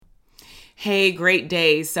Hey, great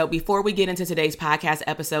day. So before we get into today's podcast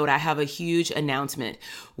episode, I have a huge announcement.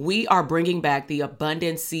 We are bringing back the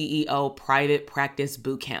Abundance CEO Private Practice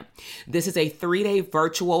Bootcamp. This is a 3-day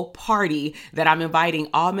virtual party that I'm inviting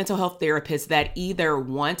all mental health therapists that either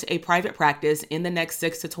want a private practice in the next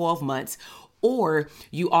 6 to 12 months, or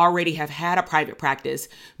you already have had a private practice,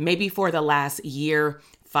 maybe for the last year,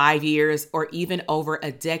 5 years, or even over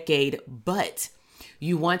a decade, but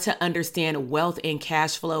you want to understand wealth and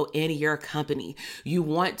cash flow in your company. You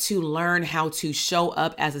want to learn how to show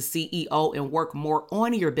up as a CEO and work more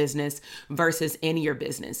on your business versus in your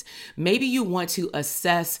business. Maybe you want to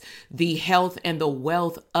assess the health and the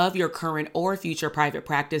wealth of your current or future private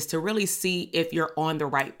practice to really see if you're on the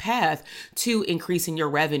right path to increasing your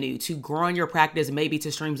revenue, to growing your practice, maybe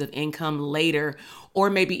to streams of income later, or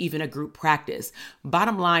maybe even a group practice.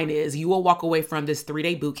 Bottom line is you will walk away from this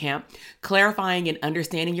 3-day bootcamp clarifying and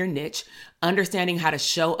understanding your niche, understanding how to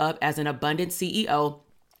show up as an abundant CEO,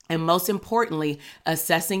 and most importantly,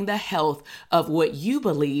 assessing the health of what you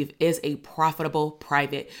believe is a profitable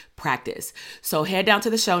private practice. So head down to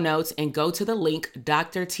the show notes and go to the link,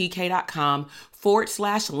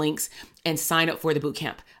 drtk.com/links, and sign up for the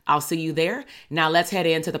bootcamp. I'll see you there. Now let's head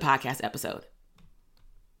into the podcast episode.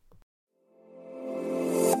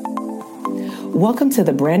 Welcome to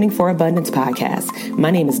the Branding for Abundance podcast. My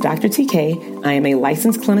name is Dr. TK. I am a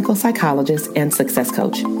licensed clinical psychologist and success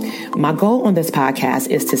coach. My goal on this podcast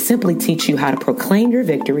is to simply teach you how to proclaim your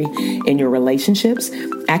victory in your relationships,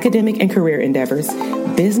 academic and career endeavors,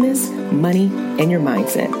 business, money, and your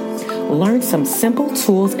mindset. Learn some simple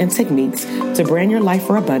tools and techniques to brand your life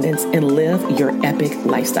for abundance and live your epic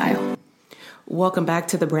lifestyle. Welcome back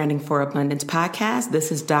to the Branding for Abundance podcast. This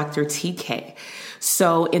is Dr. TK.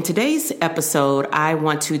 So in today's episode, I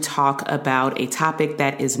want to talk about a topic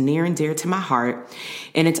that is near and dear to my heart.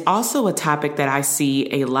 And it's also a topic that I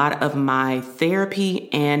see a lot of my therapy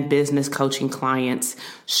and business coaching clients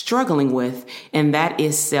struggling with, and that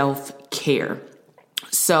is self-care.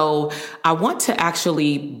 So I want to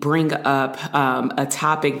actually bring up a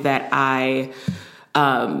topic that I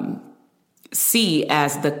see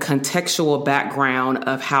as the contextual background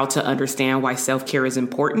of how to understand why self-care is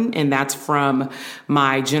important. And that's from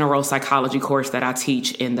my general psychology course that I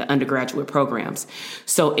teach in the undergraduate programs.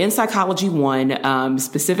 So in Psychology 1,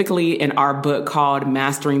 specifically in our book called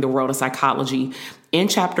Mastering the World of Psychology, in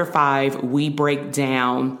Chapter 5, we break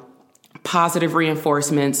down positive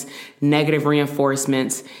reinforcements, negative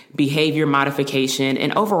reinforcements, behavior modification,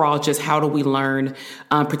 and overall just how do we learn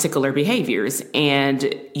particular behaviors. And,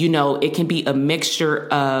 it can be a mixture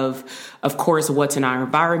of course, what's in our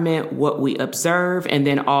environment, what we observe, and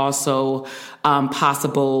then also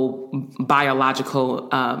possible biological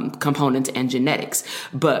components and genetics.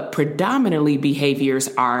 But predominantly behaviors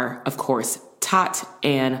are, of course, taught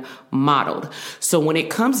and modeled. So when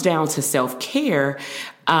it comes down to self-care,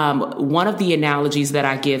 one of the analogies that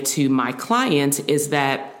I give to my clients is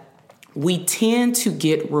that we tend to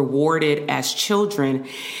get rewarded as children.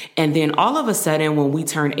 And then all of a sudden, when we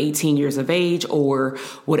turn 18 years of age or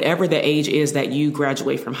whatever the age is that you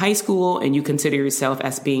graduate from high school and you consider yourself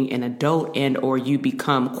as being an adult and or you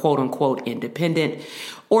become quote unquote independent,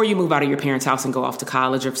 or you move out of your parents' house and go off to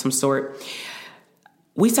college of some sort,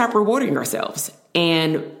 we stop rewarding ourselves.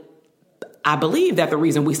 And I believe that the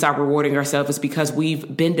reason we stop rewarding ourselves is because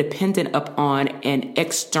we've been dependent upon an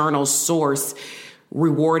external source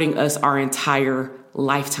rewarding us our entire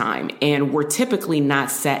lifetime. And we're typically not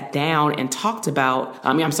sat down and talked to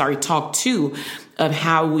of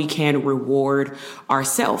how we can reward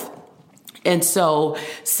ourselves. And so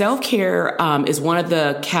self-care is one of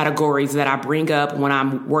the categories that I bring up when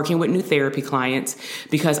I'm working with new therapy clients,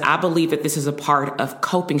 because I believe that this is a part of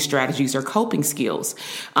coping strategies or coping skills.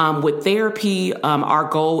 With therapy, our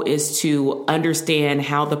goal is to understand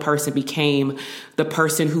how the person became the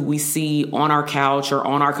person who we see on our couch or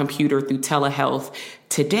on our computer through telehealth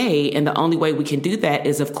today. And the only way we can do that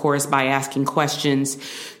is, of course, by asking questions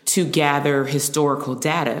to gather historical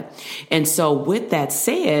data. And so with that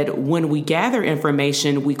said, when we gather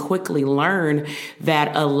information, we quickly learn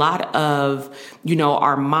that a lot of,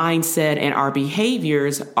 our mindset and our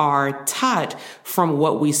behaviors are taught from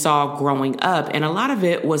what we saw growing up. And a lot of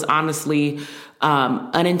it was honestly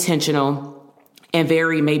unintentional and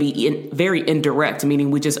very indirect,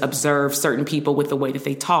 meaning we just observe certain people with the way that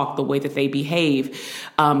they talk, the way that they behave,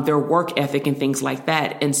 their work ethic and things like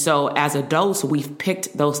that. And so as adults, we've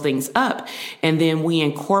picked those things up and then we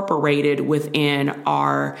incorporated within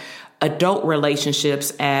our adult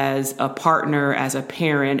relationships as a partner, as a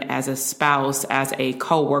parent, as a spouse, as a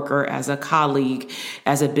coworker, as a colleague,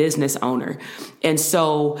 as a business owner. And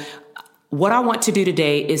so what I want to do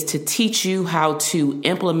today is to teach you how to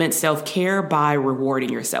implement self-care by rewarding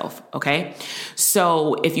yourself. Okay.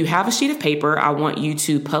 So if you have a sheet of paper, I want you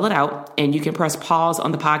to pull it out, and you can press pause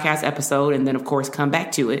on the podcast episode and then of course come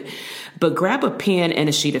back to it, but grab a pen and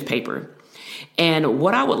a sheet of paper. And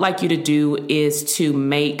what I would like you to do is to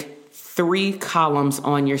make 3 columns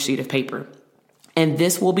on your sheet of paper, and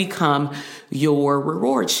this will become your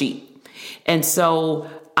reward sheet. And so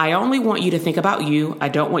I only want you to think about you. I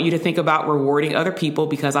don't want you to think about rewarding other people,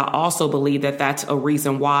 because I also believe that that's a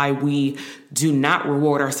reason why we do not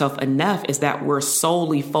reward ourselves enough, is that we're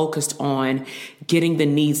solely focused on getting the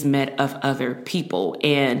needs met of other people.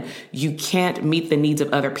 And you can't meet the needs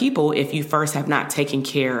of other people if you first have not taken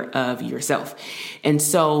care of yourself. And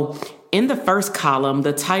so in the first column,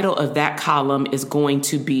 the title of that column is going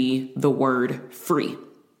to be the word free.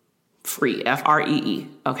 Free, F-R-E-E,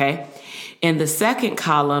 okay? In the second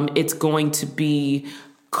column, it's going to be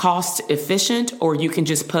cost efficient, or you can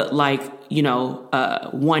just put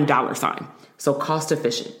 $1 sign. So cost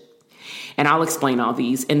efficient. And I'll explain all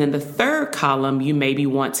these. And then the third column, you maybe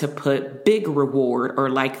want to put big reward, or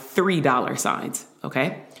like $3 signs,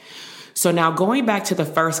 okay? So now going back to the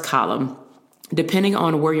first column, depending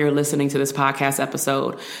on where you're listening to this podcast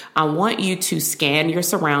episode, I want you to scan your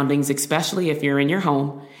surroundings, especially if you're in your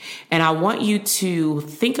home. And I want you to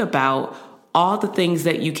think about all the things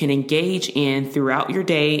that you can engage in throughout your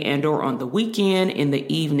day and or on the weekend, in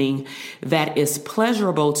the evening, that is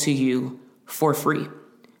pleasurable to you for free.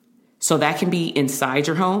 So that can be inside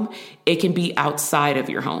your home. It can be outside of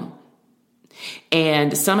your home.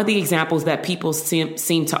 And some of the examples that people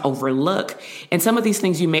seem to overlook, and some of these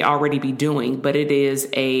things you may already be doing, but it is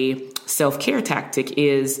a self-care tactic,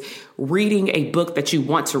 is reading a book that you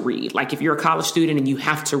want to read. Like if you're a college student and you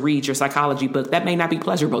have to read your psychology book, that may not be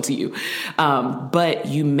pleasurable to you. But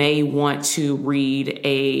you may want to read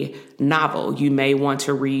a novel. You may want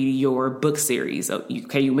to read your book series.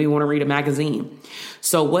 Okay, you may want to read a magazine.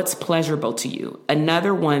 So what's pleasurable to you?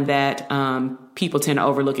 Another one that people tend to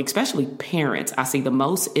overlook, especially parents, I see the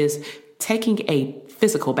most, is taking a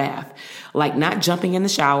physical bath, like not jumping in the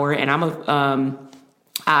shower. And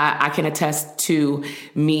I can attest to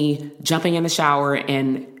me jumping in the shower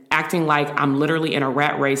and acting like I'm literally in a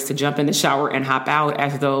rat race to jump in the shower and hop out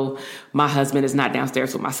as though my husband is not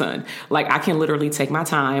downstairs with my son. Like I can literally take my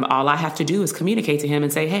time. All I have to do is communicate to him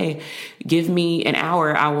and say, hey, give me an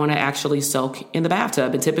hour. I want to actually soak in the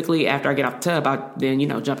bathtub. And typically after I get off the tub, I then,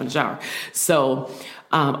 jump in the shower. So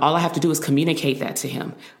all I have to do is communicate that to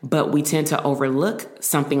him. But we tend to overlook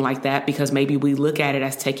something like that because maybe we look at it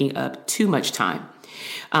as taking up too much time.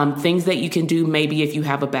 Things that you can do, maybe if you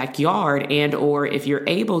have a backyard and or if you're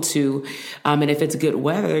able to, and if it's good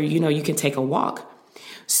weather, you can take a walk.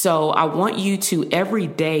 So I want you to every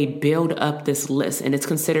day build up this list, and it's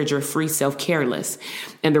considered your free self-care list.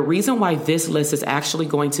 And the reason why this list is actually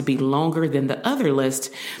going to be longer than the other list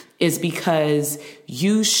is because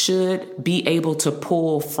you should be able to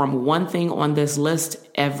pull from one thing on this list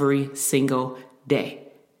every single day.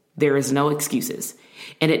 There is no excuses.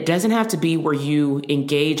 And it doesn't have to be where you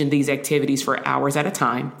engage in these activities for hours at a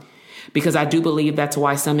time, because I do believe that's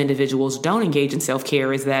why some individuals don't engage in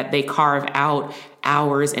self-care, is that they carve out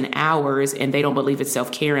hours and hours and they don't believe it's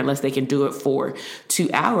self-care unless they can do it for 2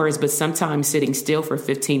 hours. But sometimes sitting still for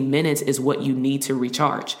 15 minutes is what you need to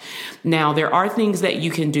recharge. Now, there are things that you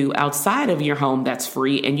can do outside of your home that's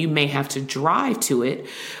free, and you may have to drive to it.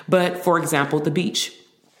 But for example, the beach.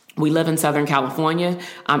 We live in Southern California.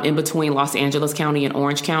 I'm in between Los Angeles County and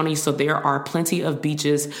Orange County. So there are plenty of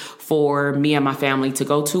beaches for me and my family to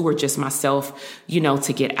go to, or just myself,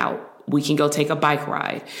 to get out. We can go take a bike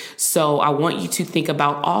ride. So I want you to think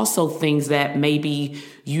about also things that maybe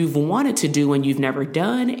you've wanted to do and you've never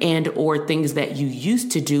done, and or things that you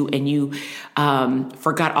used to do and you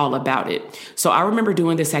forgot all about it. So I remember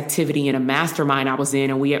doing this activity in a mastermind I was in,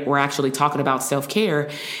 and we were actually talking about self-care.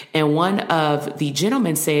 And one of the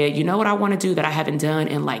gentlemen said, you know what I want to do that I haven't done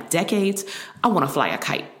in like decades? I want to fly a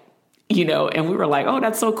kite. And we were like, oh,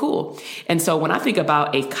 that's so cool. And so when I think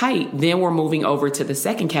about a kite, then we're moving over to the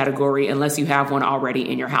second category, unless you have one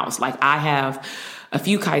already in your house. Like I have a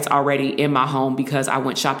few kites already in my home because I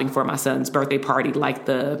went shopping for my son's birthday party, like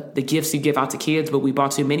the gifts you give out to kids, but we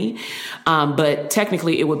bought too many. But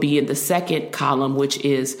technically it would be in the second column, which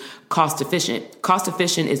is cost efficient. Cost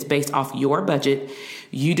efficient is based off your budget.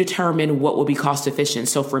 You determine what will be cost efficient.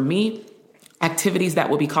 So for me, activities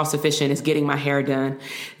that will be cost efficient is getting my hair done,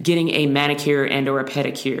 getting a manicure and or a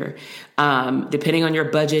pedicure. Depending on your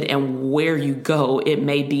budget and where you go, it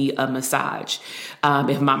may be a massage.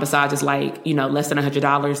 If my massage is like, less than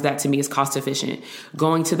 $100, that to me is cost efficient.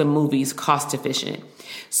 Going to the movies, cost efficient.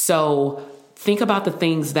 So think about the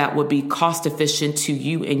things that would be cost efficient to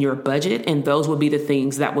you in your budget, and those would be the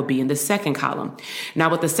things that would be in the second column. Now,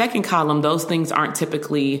 with the second column, those things aren't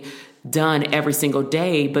typically done every single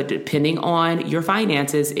day, but depending on your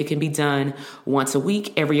finances, it can be done once a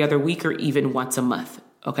week, every other week, or even once a month.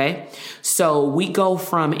 Okay. So we go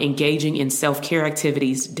from engaging in self-care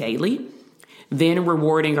activities daily, then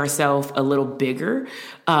rewarding ourselves a little bigger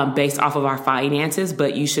based off of our finances,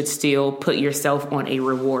 but you should still put yourself on a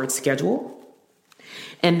reward schedule.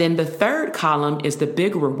 And then the third column is the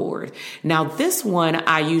big reward. Now, this one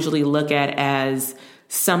I usually look at as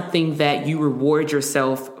something that you reward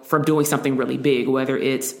yourself from doing something really big, whether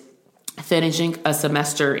it's finishing a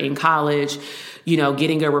semester in college,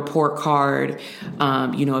 getting a report card,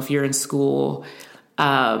 if you're in school.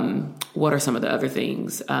 What are some of the other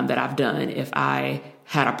things that I've done? If I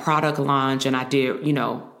had a product launch and I did,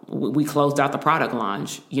 we closed out the product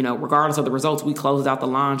launch, regardless of the results, we closed out the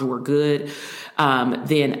launch, we're good.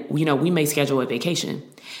 Then, we may schedule a vacation.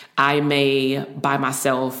 I may buy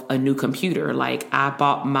myself a new computer. Like I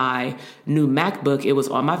bought my new MacBook. It was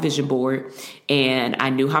on my vision board and I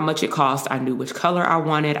knew how much it cost. I knew which color I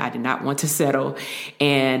wanted. I did not want to settle.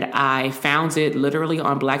 And I found it literally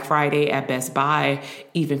on Black Friday at Best Buy,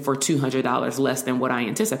 even for $200 less than what I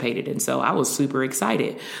anticipated. And so I was super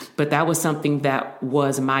excited. But that was something that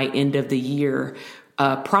was my end of the year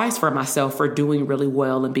prize for myself for doing really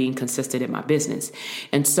well and being consistent in my business.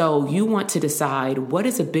 And so you want to decide what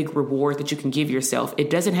is a big reward that you can give yourself. It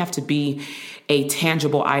doesn't have to be a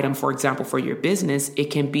tangible item, for example, for your business. It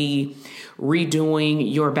can be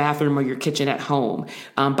redoing your bathroom or your kitchen at home,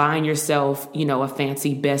 buying yourself, a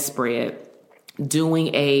fancy bedspread,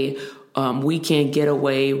 doing a weekend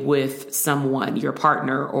getaway with someone, your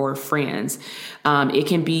partner or friends. It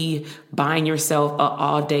can be buying yourself an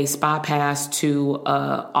all-day spa pass to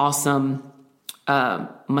an awesome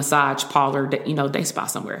massage parlor, day spa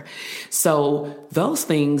somewhere. So those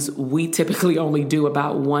things we typically only do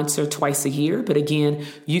about once or twice a year. But again,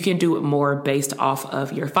 you can do it more based off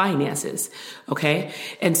of your finances. Okay.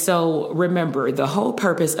 And so remember, the whole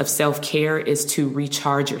purpose of self-care is to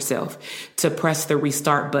recharge yourself, to press the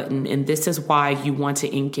restart button. And this is why you want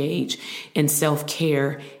to engage in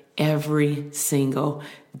self-care every single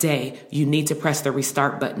day. You need to press the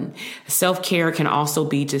restart button. Self-care can also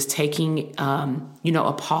be just taking,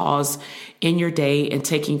 a pause in your day and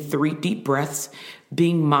taking 3 deep breaths,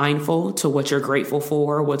 being mindful to what you're grateful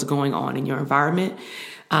for, what's going on in your environment,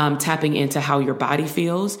 tapping into how your body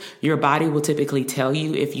feels. Your body will typically tell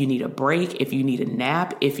you if you need a break, if you need a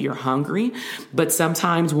nap, if you're hungry. But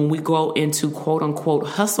sometimes when we go into quote unquote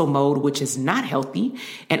hustle mode, which is not healthy,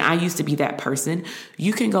 and I used to be that person,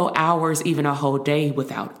 you can go hours, even a whole day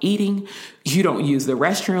without eating. You don't use the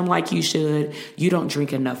restroom like you should. You don't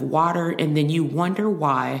drink enough water. And then you wonder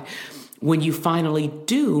why when you finally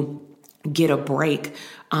do get a break,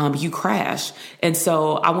 you crash. And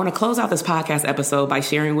so I want to close out this podcast episode by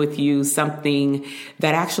sharing with you something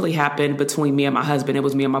that actually happened between me and my husband. It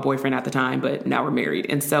was me and my boyfriend at the time, but now we're married.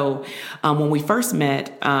 And so when we first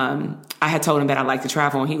met, I had told him that I like to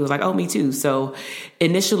travel and he was like, oh, me too. So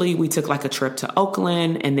initially we took like a trip to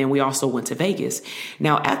Oakland and then we also went to Vegas.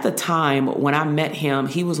 Now at the time when I met him,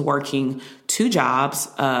 he was working 2 jobs.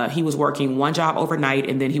 He was working 1 job overnight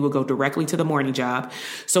and then he would go directly to the morning job.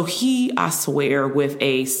 So he, I swear, with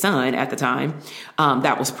a son at the time,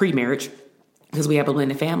 that was pre-marriage because we have a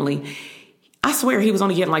blended family. I swear he was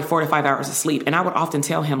only getting like 4 to 5 hours of sleep. And I would often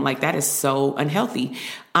tell him like, that is so unhealthy.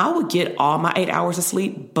 I would get all my 8 hours of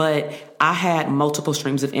sleep, but I had multiple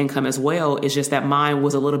streams of income as well. It's just that mine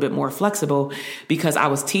was a little bit more flexible because I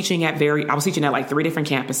was teaching at like 3 different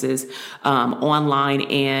campuses, online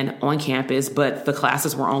and on campus, but the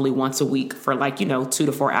classes were only once a week for like, 2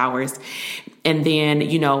 to 4 hours. And then,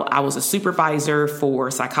 I was a supervisor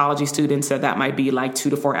for psychology students. So that might be like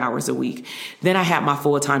 2 to 4 hours a week. Then I had my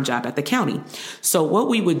full-time job at the county. So what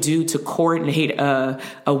we would do to coordinate a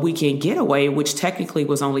weekend getaway, which technically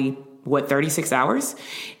was only 36 hours,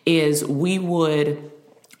 is we would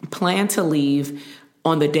plan to leave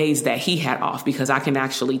on the days that he had off because I can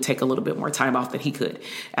actually take a little bit more time off than he could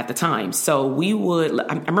at the time. So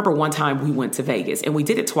I remember one time we went to Vegas and we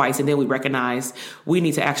did it twice and then we recognized we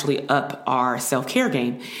need to actually up our self-care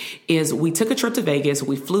game. We took a trip to Vegas.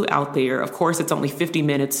 We flew out there. Of course, it's only 50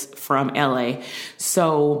 minutes from LA.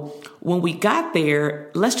 So when we got there,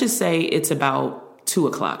 let's just say it's about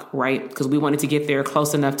 2:00, right? Because we wanted to get there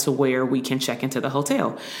close enough to where we can check into the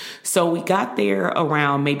hotel. So we got there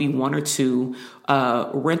around maybe 1 or 2,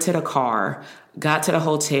 rented a car, got to the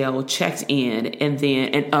hotel, checked in, and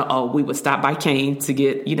then we would stop by Kane to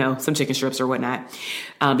get, some chicken strips or whatnot,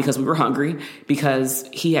 because we were hungry, because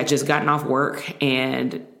he had just gotten off work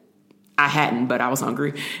and I hadn't, but I was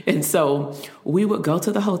hungry. And so we would go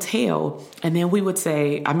to the hotel, and then we would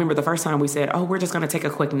say, I remember the first time we said, oh, we're just going to take a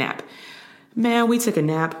quick nap. Man, we took a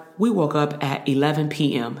nap. We woke up at 11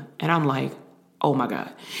 p.m. and I'm like, oh my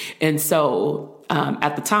God. And so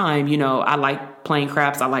at the time, I like playing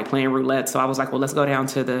craps. I like playing roulette. So I was like, well, let's go down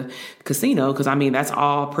to the casino. Cause that's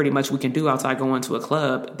all pretty much we can do outside going to a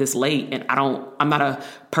club this late. And I'm not a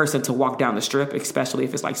person to walk down the strip, especially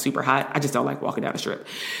if it's like super hot. I just don't like walking down the strip.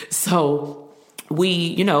 So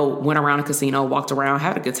we, went around a casino, walked around,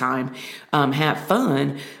 had a good time, had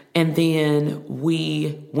fun. And then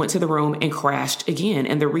we went to the room and crashed again.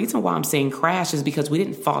 And the reason why I'm saying crash is because we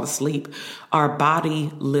didn't fall asleep. Our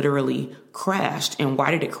body literally crashed. And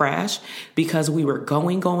why did it crash? Because we were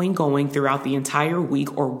going throughout the entire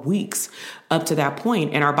week or weeks up to that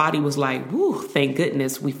point. And our body was like, whoo, thank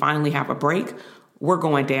goodness we finally have a break. We're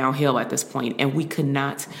going downhill at this point, and we could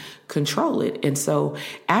not control it. And so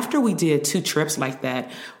after we did 2 trips like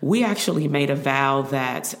that, we actually made a vow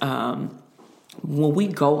that, when we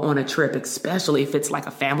go on a trip, especially if it's like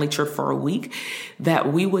a family trip for a week,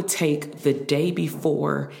 that we would take the day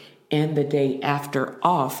before and the day after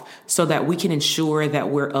off so that we can ensure that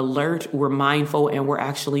we're alert, we're mindful, and we're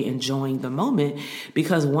actually enjoying the moment.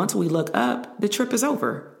 Because once we look up, the trip is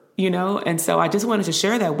over. And so I just wanted to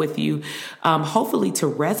share that with you, hopefully to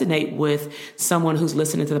resonate with someone who's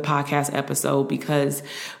listening to the podcast episode, because,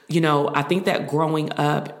 I think that growing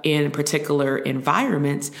up in particular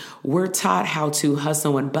environments, we're taught how to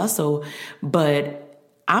hustle and bustle, but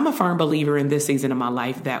I'm a firm believer in this season of my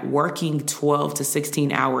life that working 12 to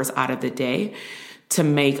 16 hours out of the day to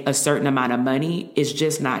make a certain amount of money is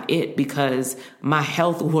just not it, because my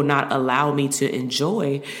health will not allow me to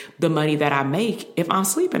enjoy the money that I make if I'm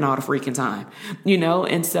sleeping all the freaking time,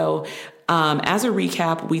 And so, as a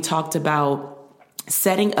recap, we talked about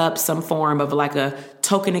setting up some form of like a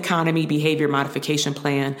token economy behavior modification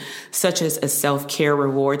plan, such as a self-care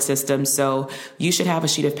reward system. So you should have a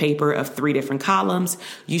sheet of paper of 3 different columns.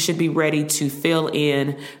 You should be ready to fill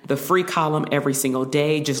in the free column every single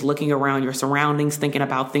day, just looking around your surroundings, thinking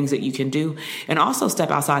about things that you can do, and also step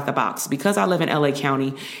outside the box. Because I live in LA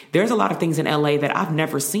County, there's a lot of things in LA that I've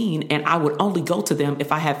never seen, and I would only go to them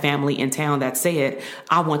if I had family in town that said,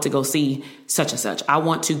 I want to go see such and such. I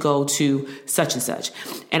want to go to such and such.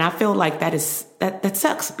 And I feel like that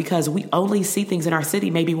sucks, because we only see things in our city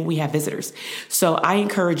maybe when we have visitors. So I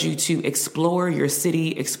encourage you to explore your city,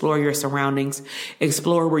 explore your surroundings,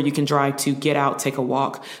 explore where you can drive to, get out, take a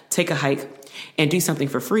walk, take a hike, and do something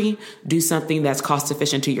for free, do something that's cost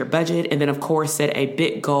efficient to your budget. And then, of course, set a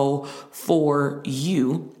big goal for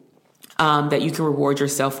you that you can reward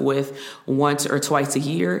yourself with once or twice a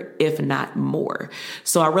year, if not more.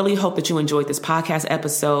 So I really hope that you enjoyed this podcast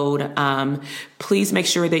episode. Please make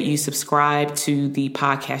sure that you subscribe to the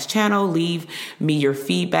podcast channel. Leave me your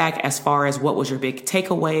feedback as far as what was your big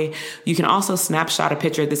takeaway. You can also snapshot a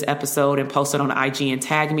picture of this episode and post it on IG and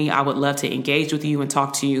tag me. I would love to engage with you and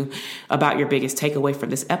talk to you about your biggest takeaway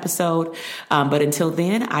from this episode. But until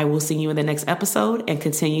then, I will see you in the next episode and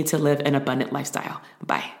continue to live an abundant lifestyle.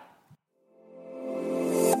 Bye.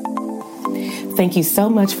 Thank you so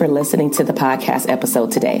much for listening to the podcast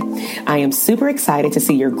episode today. I am super excited to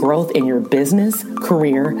see your growth in your business,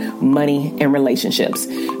 career, money, and relationships.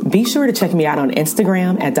 Be sure to check me out on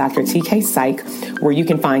Instagram at Dr. TK Psych, where you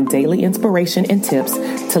can find daily inspiration and tips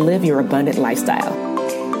to live your abundant lifestyle.